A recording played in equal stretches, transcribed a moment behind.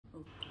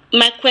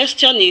My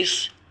question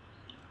is,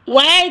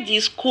 why the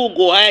school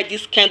go hide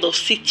this kind of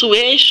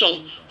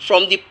situation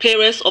from the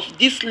parents of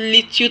this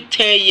little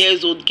 10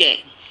 years old girl?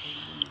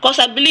 Because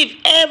I believe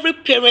every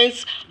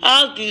parent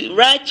has the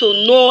right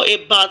to know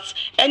about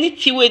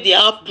anything where they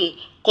happen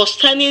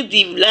concerning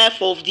the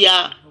life of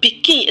their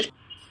pikin,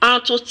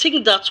 and to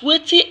think that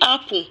wetin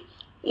happen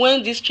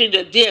when this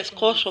children dey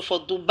excursion for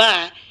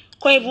Dubai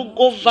can even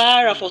go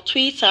viral for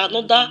Twitter and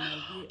other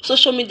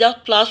social media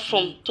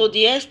platform, to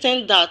the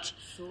extent that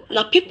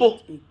na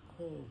people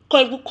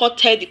can't even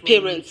tell the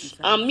parents,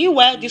 and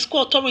meanwhile the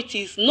school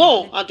authorities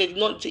know and they did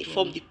not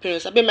inform the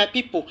parents. I beg my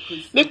people,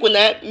 make una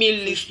help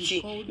me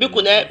listen, make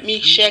una help me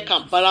check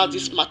and balance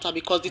this matter,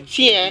 because the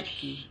thing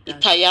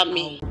it tire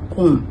me.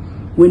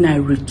 When I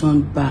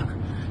returned back,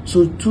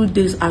 so 2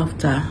 days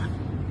after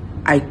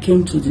I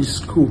came to the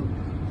school.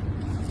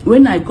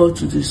 When I got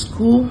to the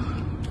school,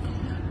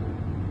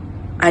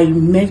 I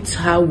met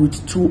her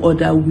with 2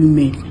 other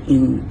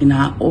women in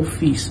her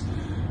office,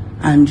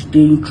 and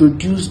they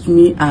introduced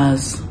me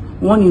as,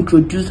 one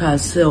introduced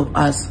herself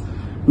as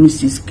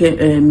Mrs.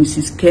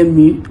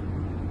 Kemi.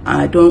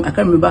 I can't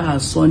remember her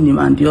surname,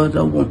 and the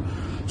other one.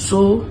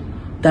 So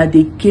that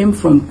they came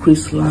from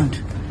Chrisland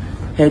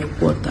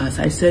headquarters.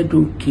 I said,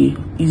 okay,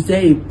 is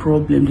there a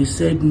problem? They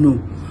said no,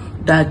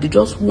 that they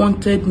just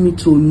wanted me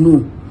to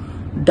know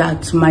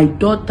that my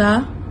daughter,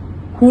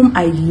 whom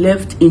I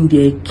left in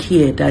their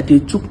care, that they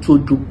took to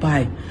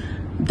Dubai,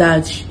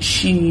 that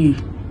she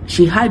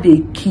had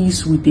a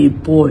kiss with a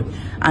boy,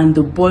 and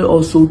the boy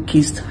also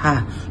kissed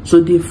her. So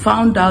they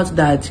found out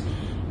that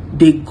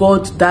they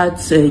got that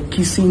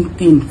kissing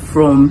thing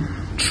from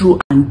True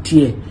and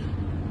Dear.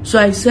 So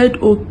I said,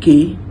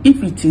 okay,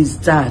 if it is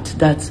that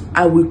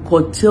I will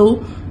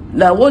curtail,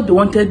 that what they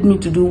wanted me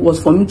to do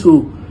was for me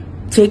to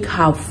take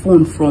her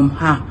phone from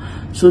her,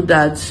 so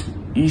that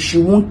they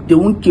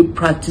won't keep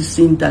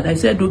practicing that. I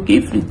said, okay,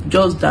 if it's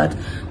just that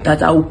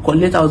I will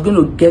collect, I was going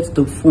to get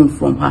the phone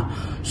from her.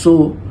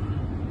 So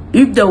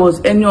if there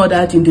was any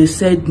other thing, they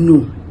said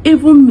no.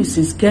 Even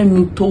Mrs.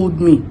 Kemi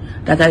told me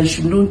that I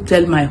should not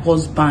tell my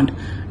husband,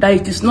 that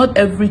it is not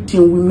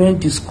everything women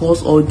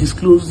discuss or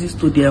disclose this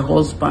to their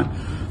husband.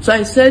 So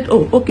I said,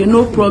 oh, okay,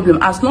 no problem.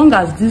 As long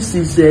as this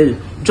is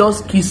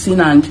just kissing,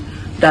 and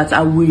that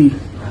I will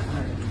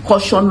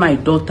caution my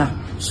daughter.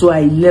 So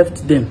I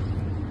left them.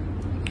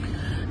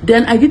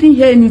 Then I didn't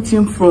hear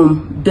anything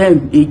from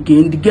them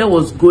again. The girl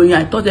was going.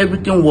 I thought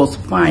everything was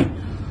fine.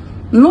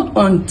 Not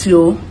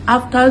until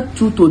after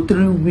 2 to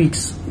 3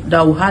 weeks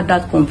that we had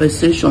that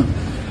conversation,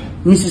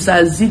 Mrs.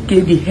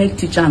 Azike, the head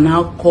teacher,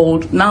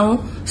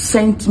 now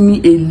sent me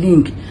a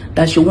link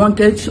that she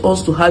wanted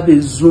us to have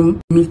a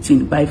Zoom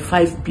meeting by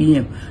 5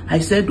 p.m. I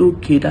said,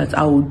 okay, that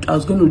I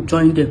was going to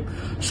join them.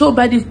 So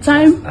by the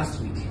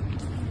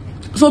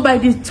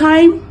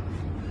time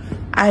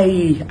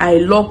I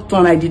logged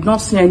on, I did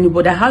not see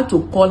anybody. I had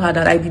to call her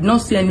that I did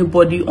not see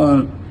anybody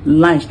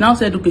online. She now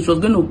said, okay, she was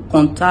going to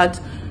contact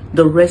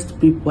the rest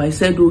people. I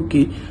said,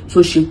 okay.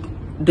 So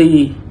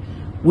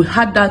we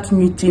had that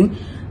meeting.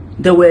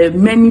 There were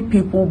many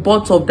people,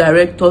 boards of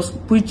directors,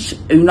 which,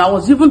 I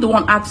was even the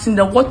one asking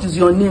them, what is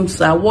your name,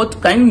 sir?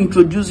 What, can you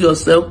introduce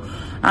yourself?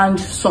 And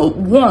so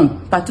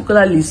one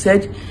particularly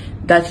said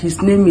that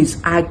his name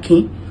is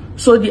Aki.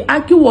 So the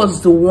Aki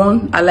was the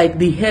one, like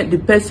the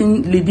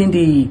person leading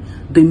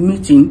the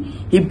meeting.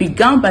 He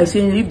began by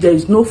saying, if there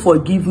is no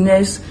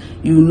forgiveness,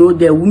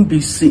 there won't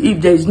be sin.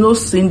 If there is no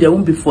sin, there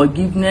won't be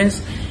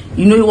forgiveness.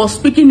 He was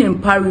speaking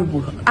in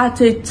parable. At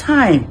a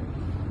time,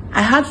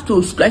 I had to,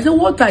 I said,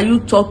 what are you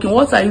talking?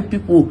 What are you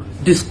people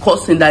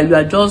discussing that you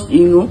are just,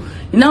 He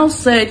now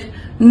said,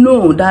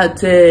 no,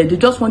 that they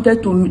just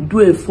wanted to do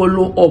a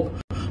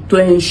follow-up to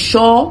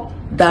ensure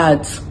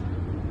that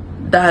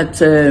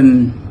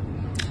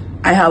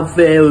I have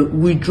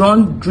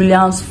withdrawn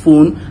Julian's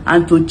phone,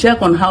 and to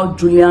check on how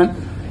Julian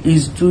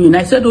is doing.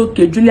 I said,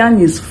 okay,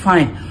 Julian is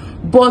fine.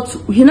 But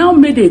he now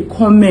made a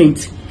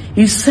comment.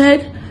 He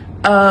said,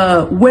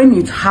 when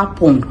it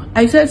happened,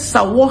 I said,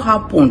 sir, what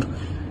happened?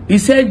 He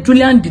said,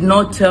 Julian did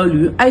not tell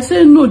you. I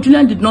said, no,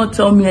 Julian did not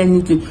tell me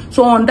anything.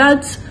 So on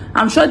that,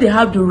 I'm sure they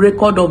have the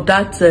record of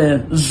that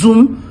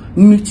Zoom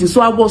meeting.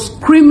 So I was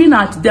screaming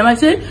at them. I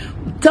said,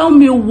 tell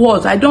me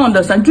what? I don't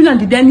understand. Julian,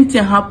 did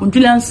anything happen?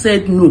 Julian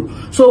said no.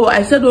 So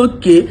I said,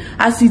 okay,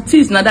 as it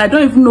is now, that I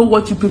don't even know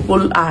what you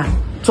people are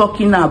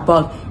talking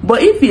about.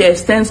 But if he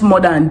extends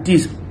more than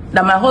this,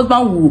 that my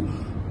husband will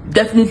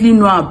definitely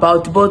know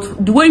about.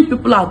 But the way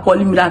people are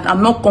calling me that,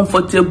 I'm not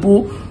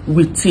comfortable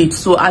with it.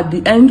 So at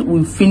the end,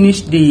 we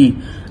finished the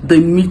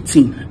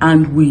meeting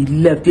and we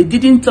left. They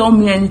didn't tell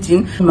me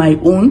anything on my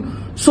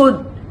own.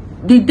 So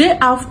the day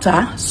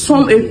after,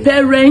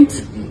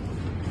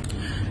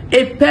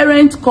 a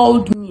parent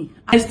called me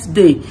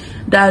yesterday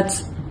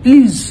that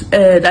please,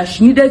 that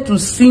she needed to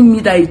see me,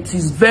 that it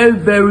is very,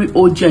 very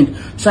urgent.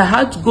 So I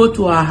had to go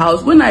to her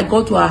house. When I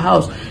got to her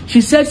house,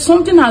 she said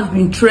something has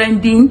been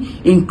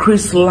trending in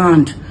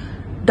Chrisland,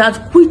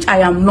 that which I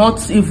am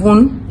not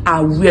even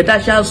aware,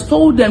 that she has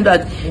told them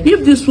that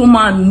if this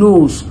woman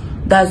knows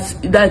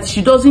that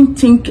she doesn't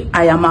think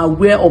I am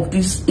aware of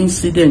this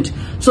incident.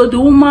 So the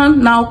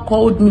woman now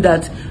called me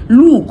that,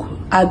 look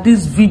at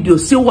this video,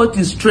 see what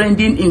is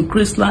trending in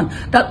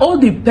Chrisland, that all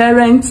the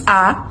parents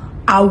are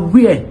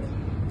aware.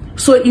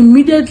 So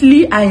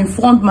immediately I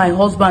informed my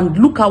husband,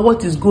 look at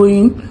what is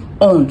going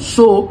on.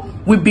 So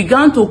we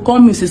began to call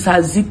Mrs.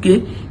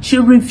 Azike. She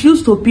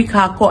refused to pick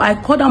her call.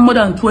 I called her more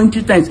than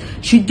 20 times.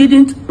 She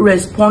didn't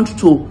respond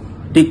to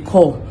the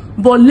call.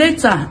 But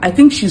later, I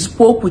think she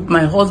spoke with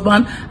my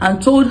husband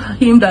and told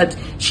him that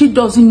she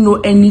doesn't know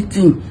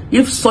anything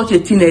if such a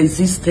thing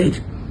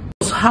existed.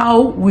 That's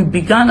how we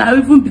began. I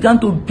even began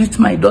to beat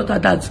my daughter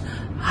that,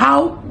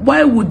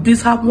 why would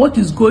this happen? What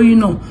is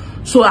going on?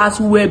 So as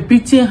we were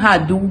beating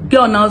her, the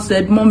girl now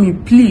said, Mommy,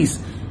 please,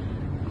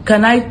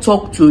 can I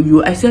talk to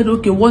you? I said,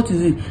 okay, what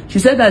is it? She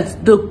said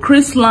that the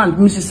Chrisland,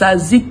 Mrs.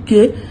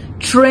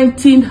 Azike,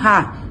 threatened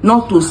her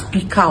not to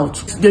speak out.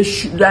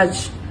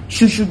 That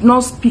she should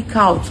not speak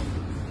out.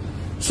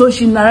 So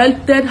she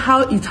narrated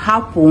how it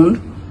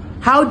happened,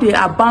 how they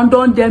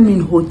abandoned them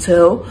in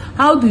hotel,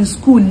 how the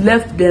school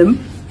left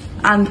them,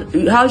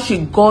 and how she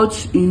got,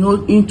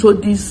 into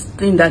this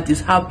thing that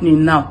is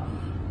happening now.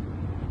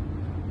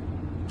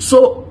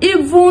 So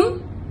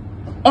even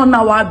on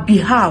our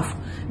behalf,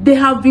 they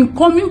have been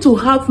coming to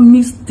have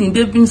meeting.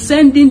 They've been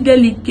sending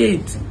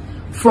delegates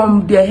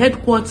from their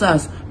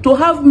headquarters to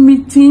have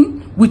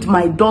meeting with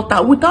my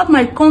daughter without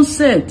my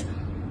consent.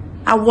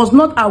 I was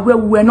not aware,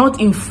 we were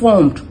not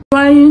informed.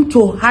 Trying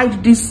to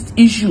hide this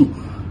issue.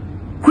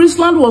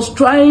 Chrisland was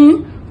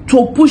trying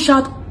to push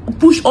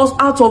us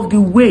out of the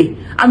way.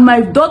 And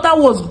my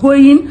daughter was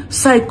going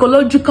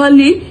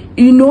psychologically,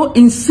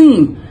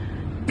 insane.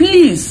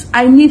 Please,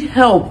 I need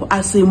help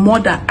as a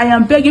mother. I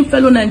am begging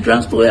fellow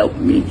Nigerians to help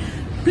me.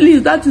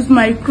 Please, that is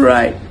my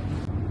cry.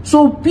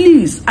 So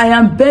please, I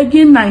am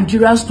begging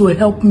Nigerians to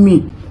help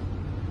me.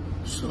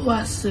 So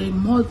as a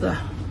mother,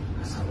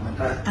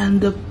 and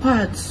the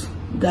part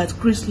that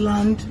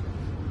Chrisland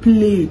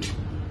played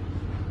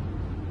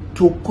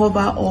to cover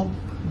up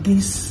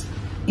this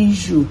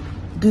issue,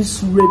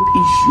 this rape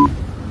issue.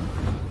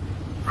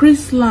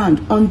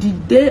 Chrisland, on the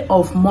day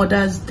of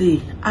Mother's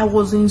Day, I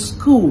was in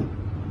school.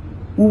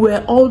 We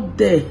were all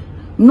there,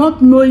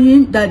 not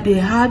knowing that they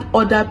had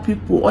other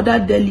people, other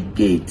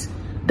delegates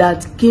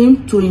that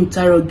came to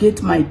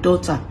interrogate my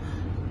daughter.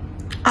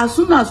 As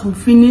soon as we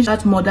finished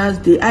that Mother's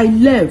Day, I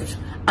left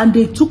and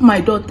they took my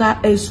daughter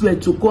elsewhere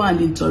to go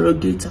and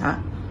interrogate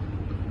her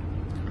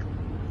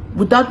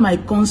without my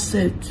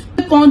consent.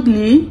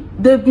 Secondly,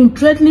 they've been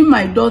threatening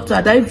my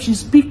daughter that if she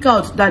speaks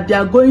out, that they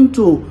are going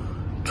to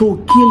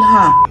kill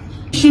her.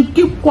 She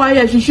keep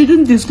quiet, she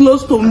shouldn't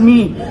disclose to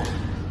me.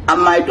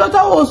 And my daughter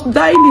was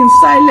dying in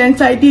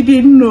silence, I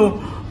didn't know.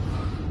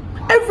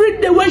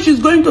 Every day when she's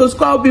going to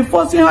school, I'll be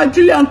forcing her,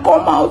 Julian,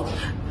 come out.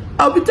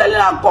 I'll be telling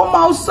her, come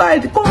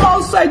outside, come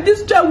outside.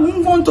 This child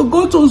won't want to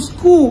go to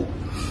school.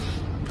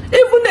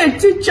 Even a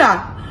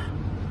teacher,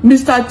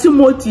 Mr.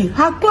 Timothy,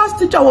 her class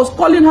teacher was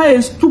calling her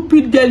a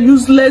stupid girl,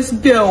 useless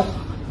girl.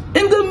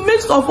 In the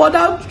midst of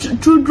other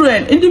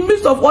children, in the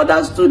midst of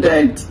other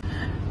students.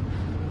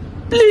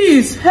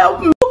 Please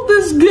help me.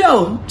 This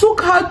girl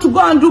took her to go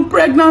and do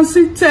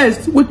pregnancy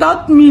test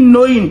without me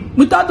knowing,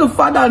 without the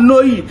father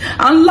knowing,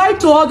 and lied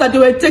to her that they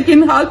were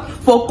taking her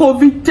for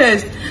COVID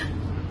test.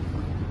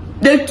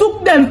 They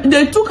took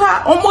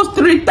her almost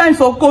 3 times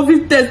for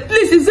COVID test.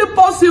 Please, is it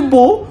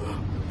possible?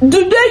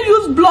 Do they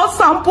use blood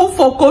sample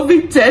for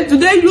COVID test? Do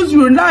they use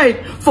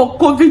urine for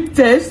COVID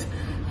test?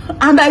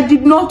 And I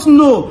did not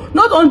know,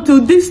 not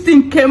until this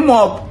thing came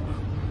up.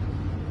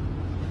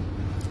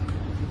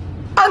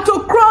 And to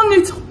crown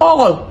it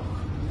all,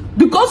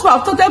 because we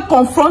have started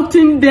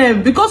confronting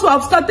them, because we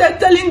have started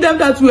telling them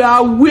that we are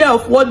aware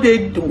of what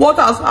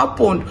has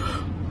happened,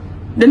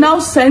 they now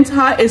sent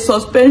her a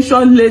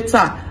suspension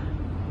letter.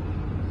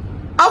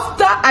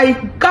 After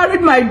I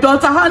carried my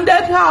daughter, handed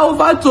her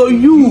over to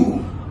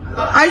you,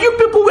 and you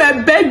people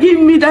were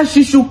begging me that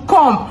she should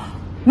come.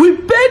 We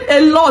paid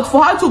a lot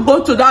for her to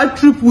go to that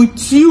trip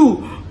with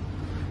you.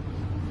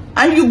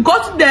 And you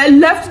got there,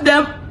 left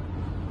them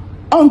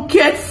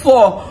uncared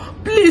for.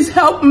 Please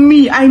help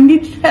me, I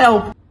need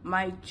help.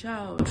 My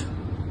child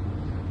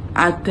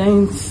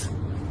attends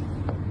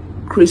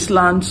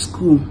Chrisland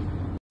School.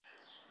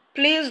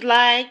 Please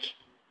like,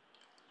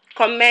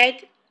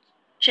 comment,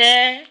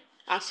 share,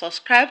 and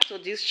subscribe to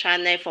this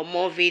channel for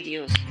more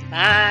videos.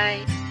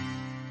 Bye.